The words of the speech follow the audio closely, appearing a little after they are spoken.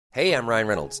Hey, I'm Ryan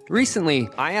Reynolds. Recently,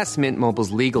 I asked Mint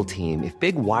Mobile's legal team if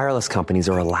big wireless companies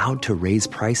are allowed to raise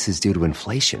prices due to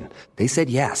inflation. They said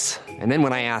yes. And then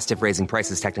when I asked if raising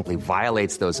prices technically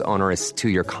violates those onerous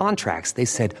two-year contracts, they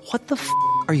said, "What the f***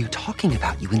 are you talking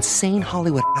about, you insane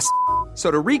Hollywood ass?" So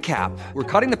to recap, we're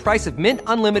cutting the price of Mint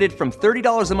Unlimited from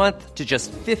 $30 a month to just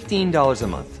 $15 a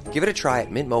month. Give it a try at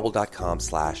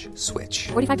mintmobile.com/switch.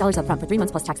 $45 up front for 3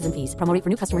 months plus taxes and fees. Promo rate for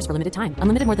new customers for limited time.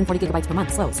 Unlimited more than 40 gigabytes per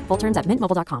month. Slows full terms at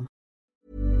mintmobile.com.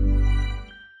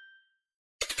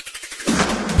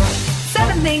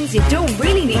 7 things you don't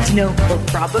really need to know, but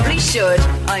probably should.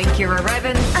 I'm Ciara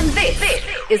Revin, and this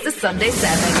is the Sunday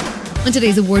 7. On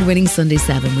today's award-winning Sunday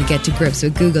 7, we get to grips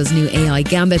with Google's new AI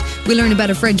gambit. We learn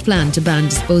about a French plan to ban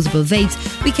disposable vapes.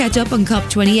 We catch up on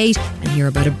COP28 and hear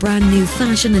about a brand new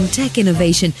fashion and tech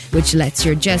innovation which lets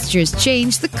your gestures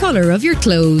change the colour of your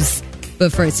clothes.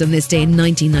 But first, on this day in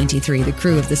 1993, the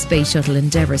crew of the Space Shuttle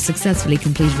Endeavour successfully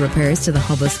completed repairs to the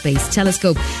Hubble Space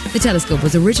Telescope. The telescope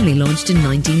was originally launched in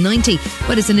 1990,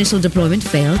 but its initial deployment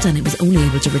failed and it was only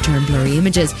able to return blurry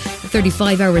images. A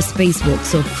 35-hour spacewalk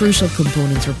saw crucial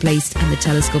components replaced and the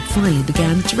telescope finally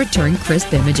began to return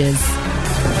crisp images.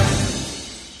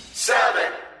 7.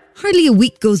 Hardly a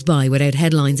week goes by without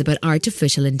headlines about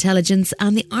artificial intelligence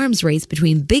and the arms race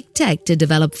between big tech to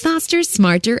develop faster,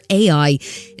 smarter AI.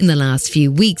 In the last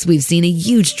few weeks, we've seen a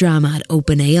huge drama at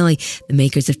OpenAI, the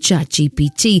makers of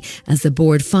ChatGPT, as the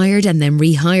board fired and then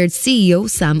rehired CEO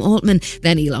Sam Altman.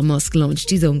 Then Elon Musk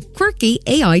launched his own quirky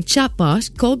AI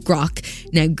chatbot called Grok.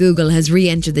 Now Google has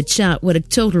re-entered the chat with a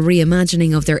total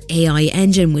reimagining of their AI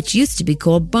engine, which used to be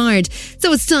called Bard.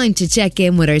 So it's time to check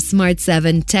in with our Smart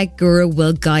 7 tech guru,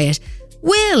 Will Guyatt.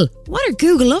 Will, what are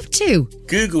Google up to?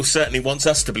 Google certainly wants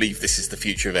us to believe this is the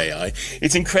future of AI.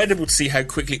 It's incredible to see how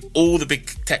quickly all the big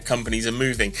tech companies are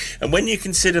moving. And when you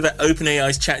consider that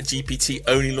OpenAI's ChatGPT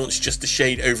only launched just a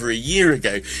shade over a year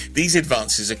ago, these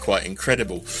advances are quite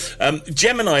incredible.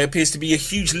 Gemini appears to be a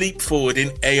huge leap forward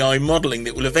in AI modelling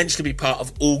that will eventually be part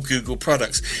of all Google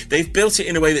products. They've built it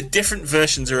in a way that different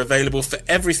versions are available for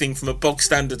everything from a bog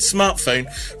standard smartphone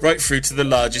right through to the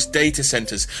largest data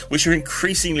centres, which are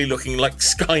increasingly looking like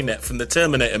Skynet from the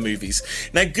Terminator movies.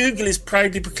 Now, Google is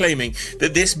proudly proclaiming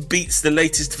that this beats the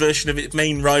latest version of its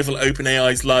main rival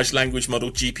OpenAI's large language model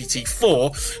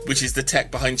GPT-4, which is the tech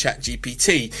behind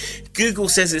ChatGPT. Google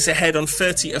says it's ahead on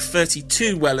 30 of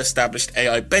 32 well-established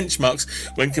AI benchmarks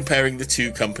when comparing the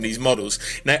two companies' models.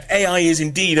 Now, AI is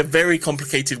indeed a very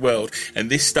complicated world, and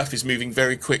this stuff is moving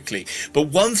very quickly. But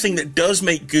one thing that does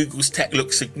make Google's tech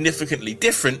look significantly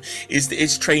different is that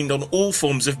it's trained on all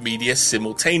forms of media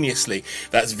simultaneously.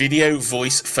 That's video,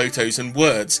 voice, photos and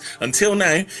words. Until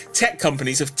now, tech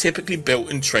companies have typically built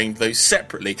and trained those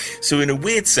separately. So in a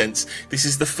weird sense, this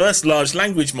is the first large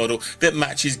language model that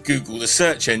matches Google, the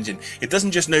search engine. It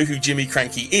doesn't just know who Jimmy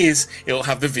Krankie is, it'll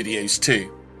have the videos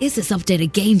too. Is this update a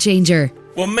game changer?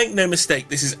 Well, make no mistake,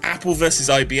 this is Apple versus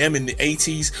IBM in the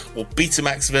 80s or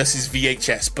Betamax versus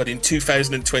VHS, but in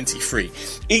 2023.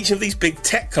 Each of these big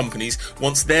tech companies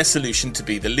wants their solution to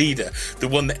be the leader, the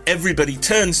one that everybody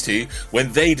turns to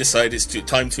when they decide it's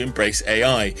time to embrace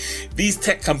AI. These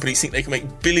tech companies think they can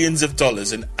make billions of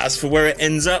dollars, and as for where it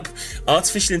ends up,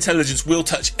 artificial intelligence will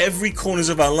touch every corners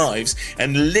of our lives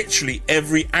and literally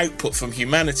every output from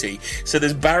humanity. So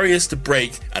there's barriers to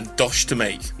break and dosh to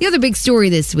make. The other big story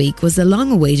this week was the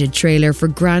long-awaited trailer for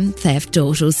Grand Theft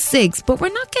Auto 6, but we're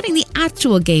not getting the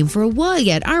actual game for a while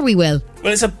yet, are we, Will?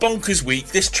 Well, it's a bonkers week.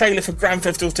 This trailer for Grand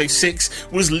Theft Auto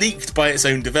 6 was leaked by its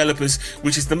own developers,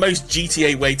 which is the most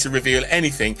GTA way to reveal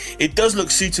anything. It does look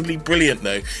suitably brilliant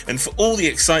though, and for all the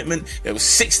excitement, there was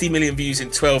 60 million views in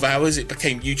 12 hours. It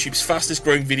became YouTube's fastest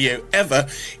growing video ever.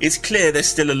 It's clear there's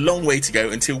still a long way to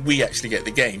go until we actually get the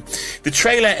game. The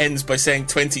trailer ends by saying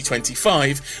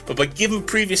 2025, but by given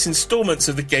previous installments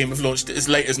of the game have launched as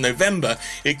late as November,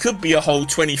 it could be a whole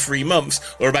 23 months,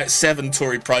 or about 7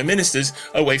 Tory prime ministers,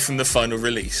 away from the final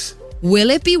release. Will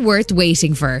it be worth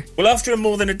waiting for? Well, after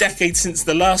more than a decade since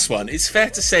the last one, it's fair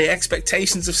to say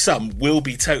expectations of some will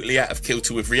be totally out of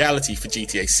kilter with reality for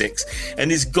GTA 6, and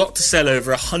it's got to sell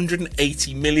over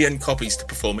 180 million copies to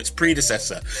perform its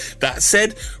predecessor. That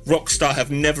said, Rockstar have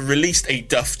never released a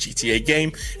duff GTA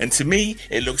game, and to me,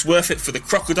 it looks worth it for the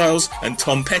crocodiles and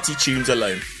Tom Petty tunes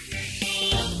alone.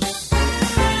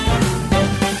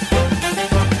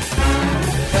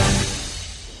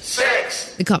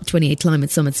 The COP28 Climate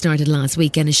Summit started last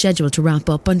week and is scheduled to wrap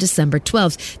up on December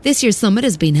 12th. This year's summit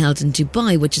has been held in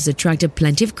Dubai, which has attracted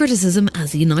plenty of criticism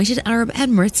as the United Arab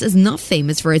Emirates is not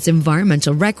famous for its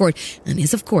environmental record and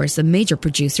is, of course, a major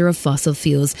producer of fossil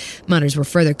fuels. Matters were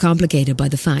further complicated by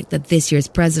the fact that this year's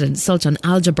President Sultan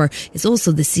Al Jaber is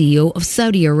also the CEO of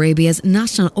Saudi Arabia's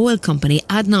national oil company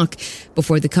ADNOC.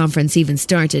 Before the conference even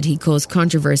started, he caused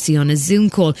controversy on a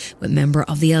Zoom call with member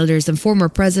of the Elders and former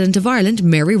President of Ireland,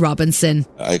 Mary Robinson.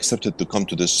 I accepted to come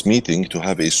to this meeting to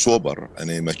have a sober and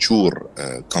a mature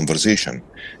conversation.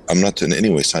 I'm not in any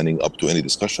way signing up to any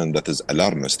discussion that is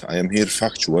alarmist. I am here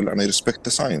factual and I respect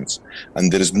the science.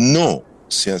 And there is no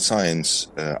science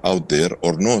out there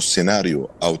or no scenario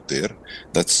out there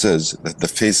that says that the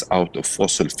phase out of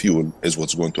fossil fuel is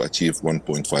what's going to achieve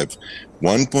 1.5.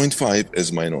 1.5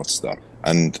 is my North Star.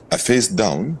 And a phase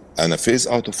down and a phase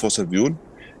out of fossil fuel,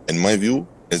 in my view,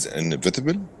 is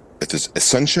inevitable. It is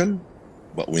essential,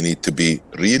 but we need to be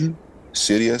real,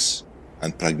 serious,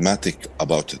 and pragmatic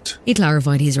about it. He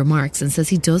clarified his remarks and says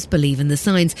he does believe in the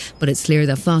science, but it's clear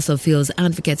that fossil fuels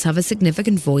advocates have a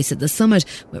significant voice at the summit,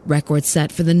 with records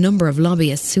set for the number of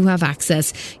lobbyists who have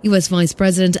access. US Vice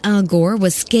President Al Gore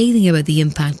was scathing about the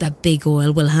impact that big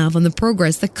oil will have on the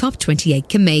progress that COP28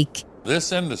 can make.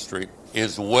 This industry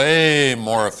is way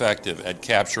more effective at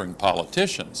capturing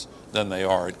politicians than they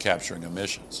are at capturing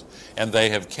emissions. And they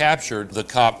have captured the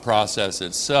COP process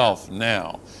itself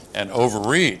now and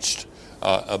overreached,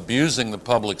 abusing the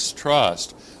public's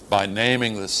trust by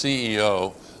naming the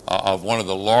CEO of one of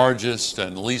the largest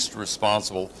and least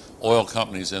responsible oil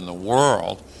companies in the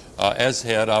world as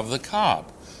head of the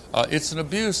COP. It's an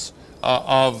abuse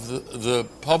of the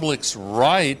public's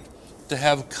right to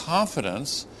have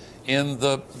confidence in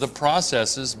the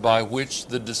processes by which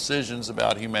the decisions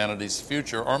about humanity's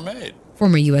future are made.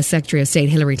 Former US Secretary of State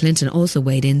Hillary Clinton also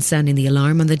weighed in, sounding the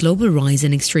alarm on the global rise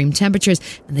in extreme temperatures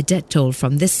and the death toll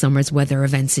from this summer's weather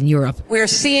events in Europe. We're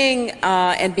seeing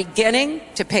and beginning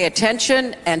to pay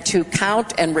attention and to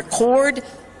count and record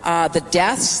the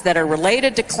deaths that are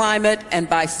related to climate, and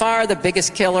by far the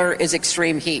biggest killer is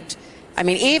extreme heat. I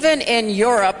mean, even in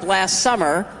Europe last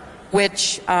summer,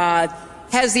 which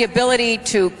has the ability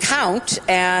to count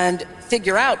and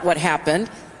figure out what happened,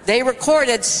 they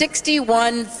recorded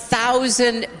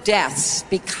 61,000 deaths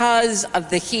because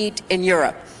of the heat in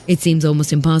Europe. It seems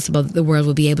almost impossible that the world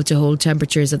will be able to hold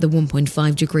temperatures at the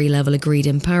 1.5 degree level agreed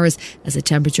in Paris as the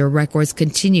temperature records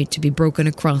continue to be broken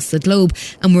across the globe,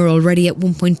 and we're already at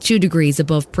 1.2 degrees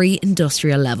above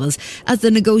pre-industrial levels. As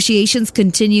the negotiations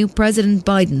continue, President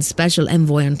Biden's special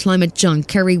envoy on climate, John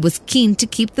Kerry, was keen to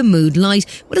keep the mood light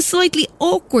with a slightly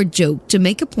awkward joke to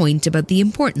make a point about the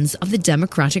importance of the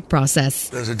democratic process.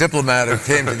 There's a diplomat who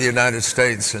came to the United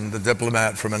States, and the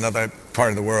diplomat from another part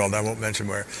of the world, I won't mention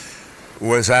where,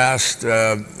 was asked,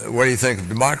 what do you think of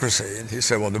democracy? And he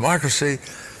said, well, democracy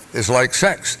is like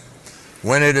sex.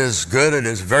 When it is good, it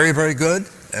is very, very good.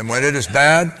 And when it is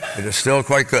bad, it is still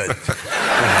quite good.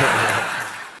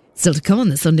 Still to come on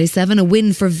the Sunday 7, a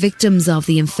win for victims of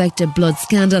the infected blood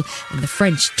scandal and the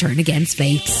French turn against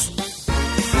vapes.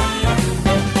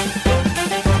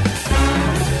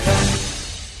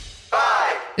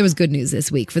 There was good news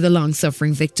this week for the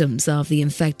long-suffering victims of the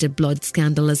infected blood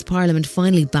scandal as Parliament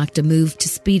finally backed a move to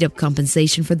speed up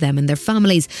compensation for them and their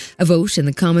families. A vote in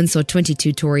the Commons saw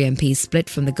 22 Tory MPs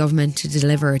split from the government to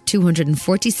deliver a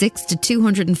 246 to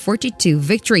 242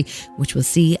 victory, which will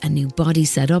see a new body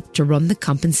set up to run the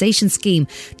compensation scheme.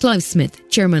 Clive Smith,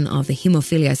 chairman of the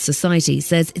Haemophilia Society,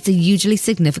 says it's a hugely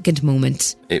significant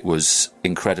moment. It was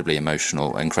incredibly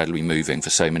emotional, incredibly moving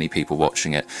for so many people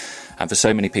watching it. And for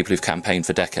so many people who've campaigned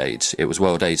for decades. It was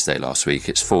World AIDS Day last week.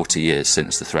 It's 40 years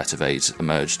since the threat of AIDS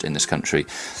emerged in this country.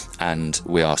 And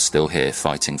we are still here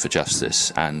fighting for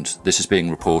justice. And this is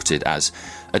being reported as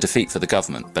a defeat for the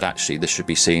government. But actually, this should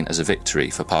be seen as a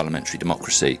victory for parliamentary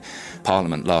democracy.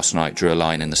 Parliament last night drew a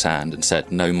line in the sand and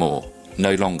said, no more.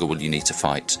 No longer will you need to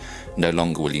fight. No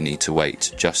longer will you need to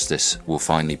wait. Justice will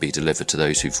finally be delivered to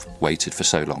those who've waited for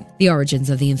so long. The origins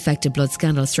of the infected blood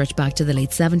scandal stretch back to the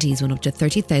late 70s when up to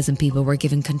 30,000 people were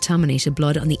given contaminated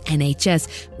blood on the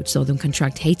NHS, which saw them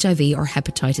contract HIV or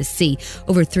hepatitis C.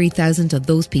 Over 3,000 of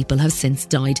those people have since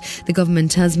died. The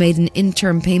government has made an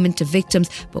interim payment to victims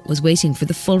but was waiting for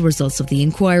the full results of the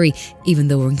inquiry, even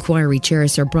though inquiry chair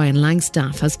Sir Brian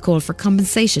Langstaff has called for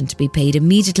compensation to be paid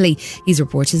immediately. His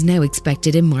report is now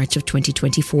expected in March of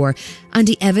 2024.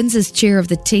 Andy Evans is chair of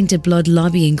the Tainted Blood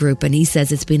Lobbying Group, and he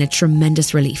says it's been a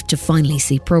tremendous relief to finally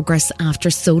see progress after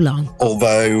so long.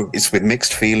 Although it's with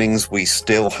mixed feelings, we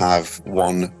still have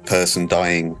one person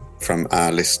dying from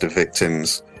our list of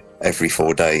victims every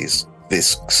 4 days.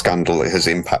 this scandal has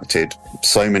impacted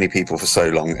so many people for so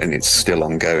long, and it's still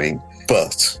ongoing.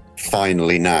 But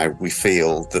finally now we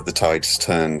feel that the tide has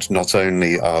turned. Not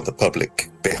only are the public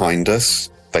behind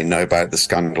us, they know about the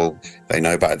scandal, they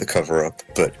know about the cover-up,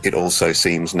 but it also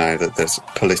seems now that there's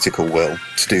political will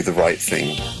to do the right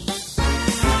thing.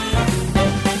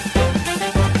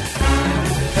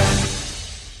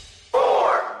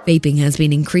 Vaping has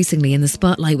been increasingly in the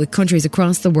spotlight, with countries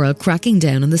across the world cracking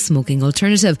down on the smoking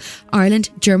alternative. Ireland,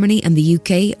 Germany and the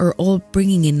UK are all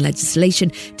bringing in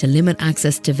legislation to limit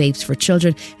access to vapes for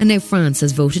children, and now France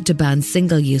has voted to ban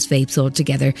single-use vapes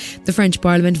altogether. The French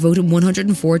Parliament voted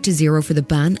 104-0 for the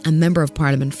ban, and Member of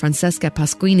Parliament Francesca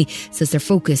Pasquini says their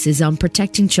focus is on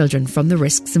protecting children from the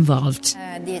risks involved.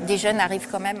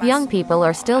 Young people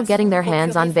are still getting their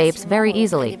hands on vapes very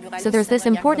easily, so there's this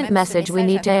important message we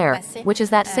need to air, which is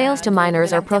that sales to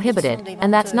minors are prohibited,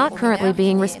 and that's not currently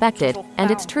being respected, and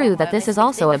it's true that this is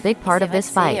also a big part of this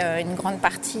fight.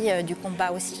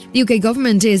 The UK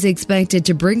government is expected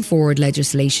to bring forward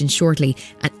legislation shortly.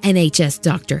 An NHS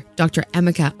doctor, Dr.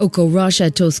 Emeka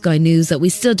Okorosha, told Sky News that we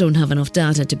still don't have enough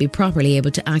data to be properly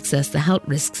able to access the health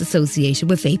risks associated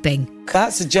with vaping.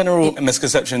 That's a general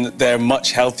misconception that they're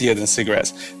much healthier than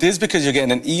cigarettes. This is because you're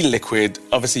getting an e-liquid.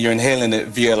 Obviously, you're inhaling it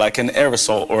via like an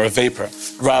aerosol or a vapor,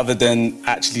 rather than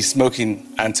actually smoking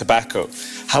and tobacco.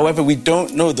 However, we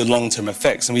don't know the long-term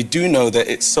effects, and we do know that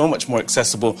it's so much more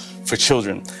accessible for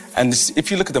children. And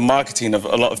if you look at the marketing of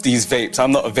a lot of these vapes,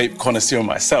 I'm not a vape connoisseur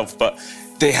myself, but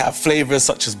they have flavors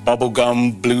such as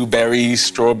bubblegum, blueberry,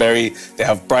 strawberry. They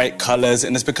have bright colors,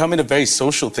 and it's becoming a very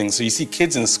social thing. So you see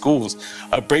kids in schools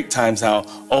at break times now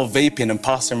all vaping and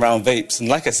passing around vapes. And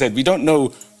like I said, we don't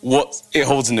know what it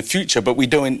holds in the future, but we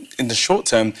know in the short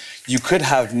term, you could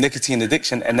have nicotine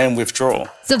addiction and then withdrawal.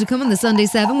 So to come on the Sunday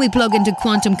 7, we plug into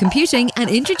quantum computing and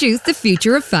introduce the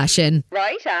future of fashion.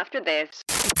 Right after this.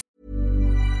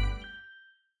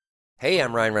 Hey,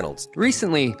 I'm Ryan Reynolds.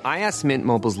 Recently, I asked Mint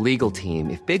Mobile's legal team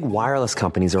if big wireless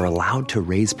companies are allowed to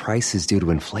raise prices due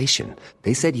to inflation.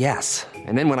 They said yes.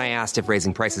 And then when I asked if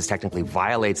raising prices technically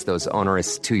violates those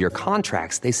onerous 2-year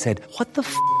contracts, they said, "What the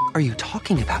f*** are you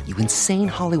talking about, you insane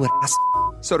Hollywood ass?"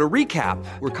 So to recap,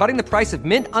 we're cutting the price of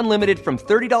Mint Unlimited from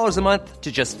 $30 a month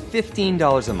to just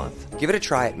 $15 a month. Give it a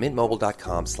try at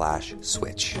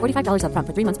mintmobile.com/switch. $45 up front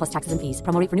for 3 months plus taxes and fees.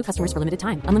 Promo rate for new customers for limited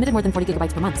time. Unlimited more than 40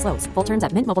 gigabytes per month. Slows full terms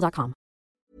at mintmobile.com.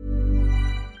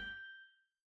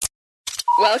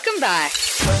 Welcome back.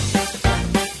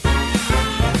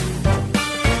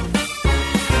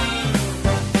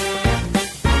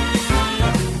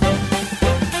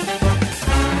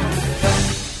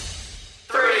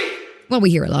 Well, we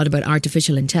hear a lot about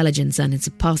artificial intelligence and its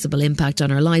possible impact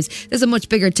on our lives. There's a much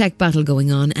bigger tech battle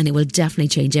going on, and it will definitely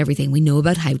change everything we know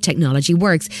about how technology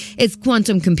works. It's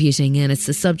quantum computing, and it's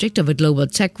the subject of a global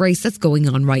tech race that's going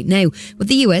on right now, with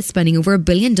the US spending over $1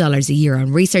 billion a year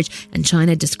on research and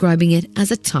China describing it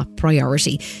as a top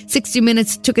priority. 60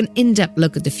 Minutes took an in-depth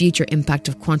look at the future impact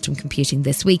of quantum computing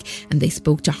this week, and they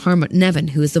spoke to Harmut Nevin,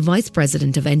 who is the Vice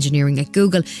President of Engineering at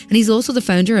Google, and he's also the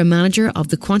founder and manager of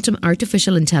the Quantum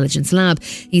Artificial Intelligence Lab.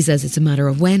 He says it's a matter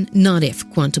of when, not if,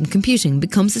 quantum computing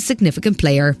becomes a significant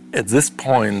player. At this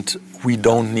point, we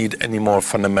don't need any more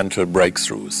fundamental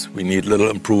breakthroughs. We need little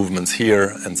improvements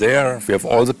here and there. We have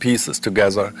all the pieces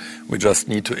together. We just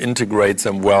need to integrate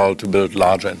them well to build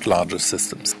larger and larger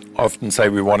systems. I often say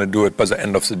we want to do it by the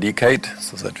end of the decade,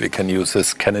 so that we can use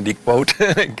this Kennedy quote,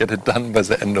 get it done by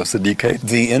the end of the decade.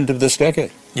 The end of this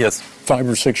decade? Yes. 5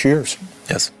 or 6 years?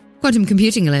 Yes. Quantum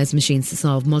computing allows machines to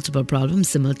solve multiple problems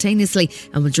simultaneously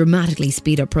and will dramatically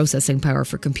speed up processing power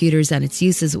for computers, and its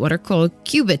uses what are called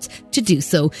qubits to do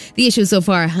so. The issue so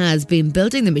far has been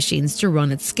building the machines to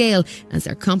run at scale, as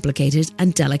they're complicated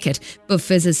and delicate. But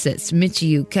physicist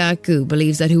Michio Kaku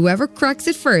believes that whoever cracks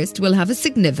it first will have a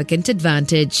significant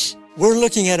advantage. We're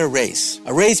looking at a race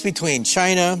between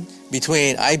China,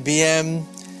 between IBM,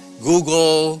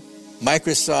 Google,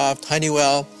 Microsoft,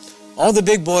 Honeywell. All the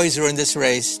big boys are in this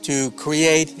race to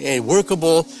create a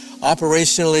workable,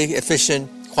 operationally efficient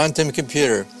quantum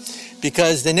computer.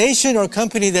 Because the nation or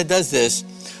company that does this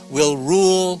will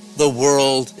rule the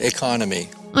world economy.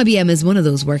 IBM is one of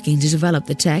those working to develop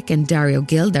the tech, and Dario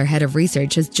Gil, their head of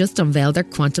research, has just unveiled their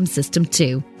quantum system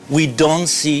too. We don't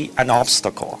see an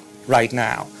obstacle right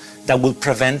now that will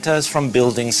prevent us from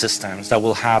building systems that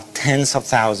will have tens of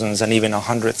thousands and even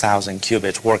 100,000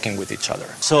 qubits working with each other.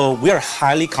 So we are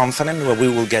highly confident that we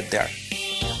will get there.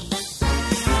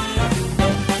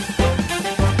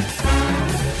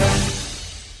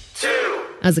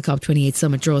 As the COP28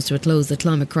 summit draws to a close, the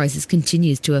climate crisis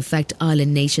continues to affect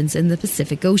island nations in the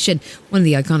Pacific Ocean. One of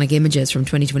the iconic images from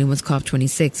 2021's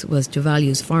COP26 was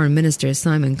Tuvalu's Foreign Minister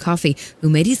Simon Coffey, who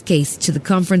made his case to the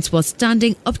conference while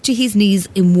standing up to his knees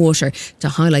in water to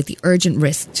highlight the urgent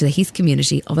risk to his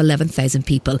community of 11,000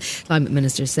 people. Climate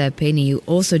Minister Seb Paynew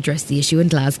also addressed the issue in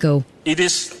Glasgow. It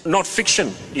is not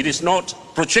fiction. It is not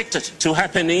projected to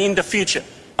happen in the future.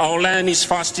 Our land is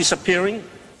fast disappearing.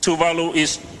 Tuvalu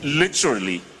is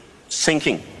literally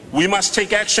sinking. We must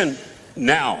take action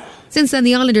now. Since then,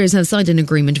 the islanders have signed an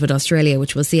agreement with Australia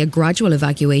which will see a gradual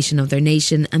evacuation of their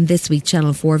nation, and this week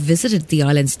Channel 4 visited the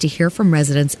islands to hear from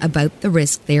residents about the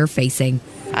risk they are facing.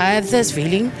 I have this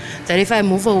feeling that if I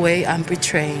move away, I'm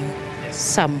betraying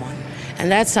someone,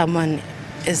 and that someone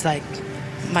is like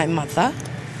my mother.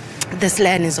 This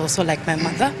land is also like my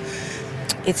mother.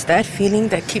 It's that feeling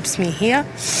that keeps me here.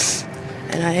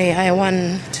 And I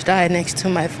want to die next to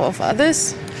my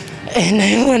forefathers, and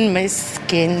I want my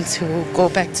skin to go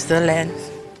back to the land.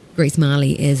 Grace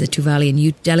Malley is a Tuvaluan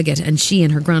youth delegate, and she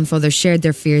and her grandfather shared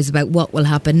their fears about what will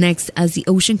happen next as the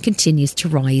ocean continues to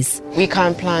rise. We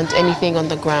can't plant anything on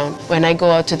the ground. When I go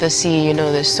out to the sea,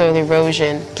 there's soil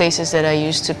erosion. Places that I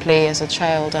used to play as a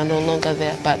child are no longer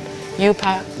there. But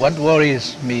U-Park. What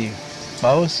worries me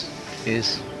most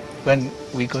is when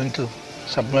we're going to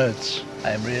submerge.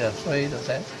 I'm really afraid of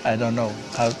that. I don't know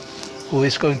who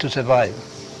is going to survive.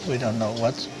 We don't know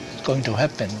what's going to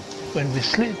happen when we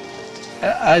sleep.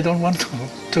 I don't want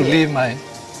to leave my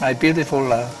beautiful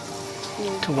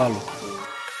Tuvalu.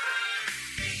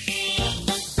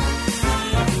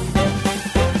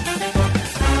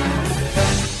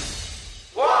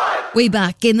 Way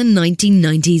back in the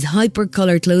 1990s,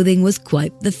 hypercolour clothing was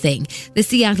quite the thing. The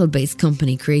Seattle-based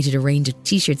company created a range of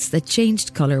t-shirts that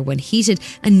changed colour when heated,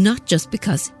 and not just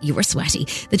because you were sweaty.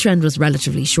 The trend was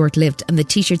relatively short-lived, and the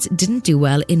t-shirts didn't do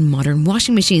well in modern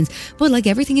washing machines. But like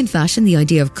everything in fashion, the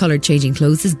idea of colour-changing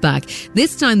clothes is back.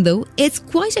 This time, though, it's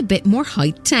quite a bit more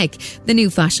high-tech. The new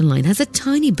fashion line has a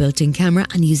tiny built-in camera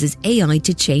and uses AI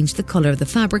to change the colour of the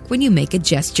fabric when you make a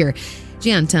gesture.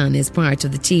 Jian Tan is part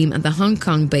of the team at the Hong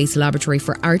Kong-based Laboratory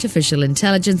for Artificial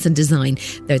Intelligence and Design.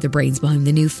 They're the brains behind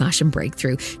the new fashion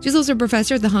breakthrough. She's also a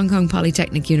professor at the Hong Kong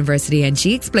Polytechnic University, and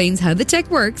she explains how the tech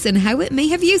works and how it may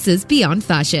have uses beyond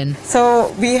fashion.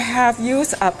 So we have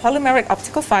used a polymeric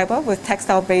optical fiber with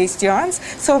textile-based yarns.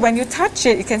 So when you touch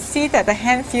it, you can see that the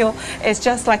hand feel is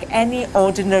just like any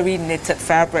ordinary knitted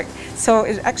fabric. So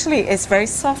it actually is very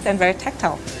soft and very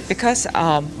tactile. Because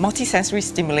multisensory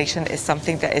stimulation is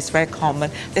something that is very common.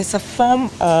 It's a form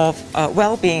of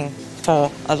well-being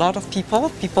for a lot of people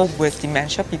with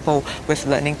dementia, people with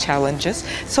learning challenges.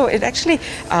 So it actually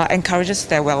encourages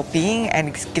their well-being and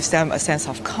it gives them a sense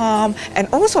of calm, and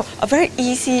also a very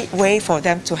easy way for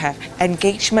them to have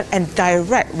engagement and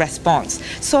direct response.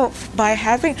 So by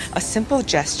having a simple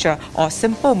gesture or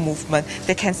simple movement,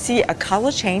 they can see a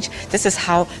color change. This is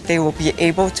how they will be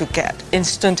able to get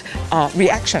instant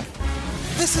reaction.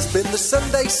 This has been the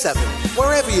Sunday 7.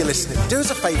 Wherever you're listening, do us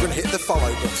a favour and hit the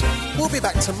follow button. We'll be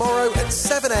back tomorrow at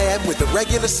 7 a.m. with the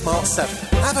regular Smart 7.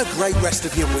 Have a great rest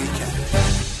of your weekend.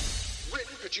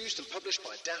 Written, produced and published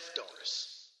by Daft Doris.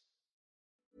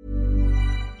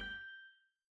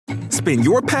 Spin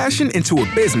your passion into a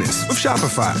business with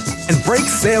Shopify and break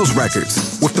sales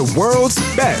records with the world's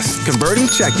best converting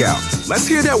checkout. Let's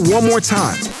hear that one more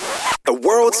time. The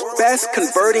world's best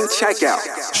converting checkout.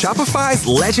 Shopify's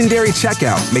legendary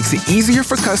checkout makes it easier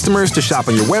for customers to shop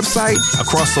on your website,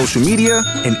 across social media,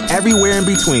 and everywhere in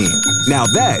between. Now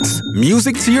that's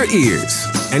music to your ears.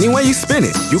 Any way you spin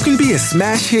it, you can be a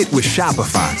smash hit with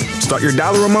Shopify. Start your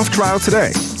 $1 a month trial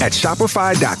today at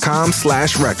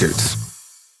shopify.com/records.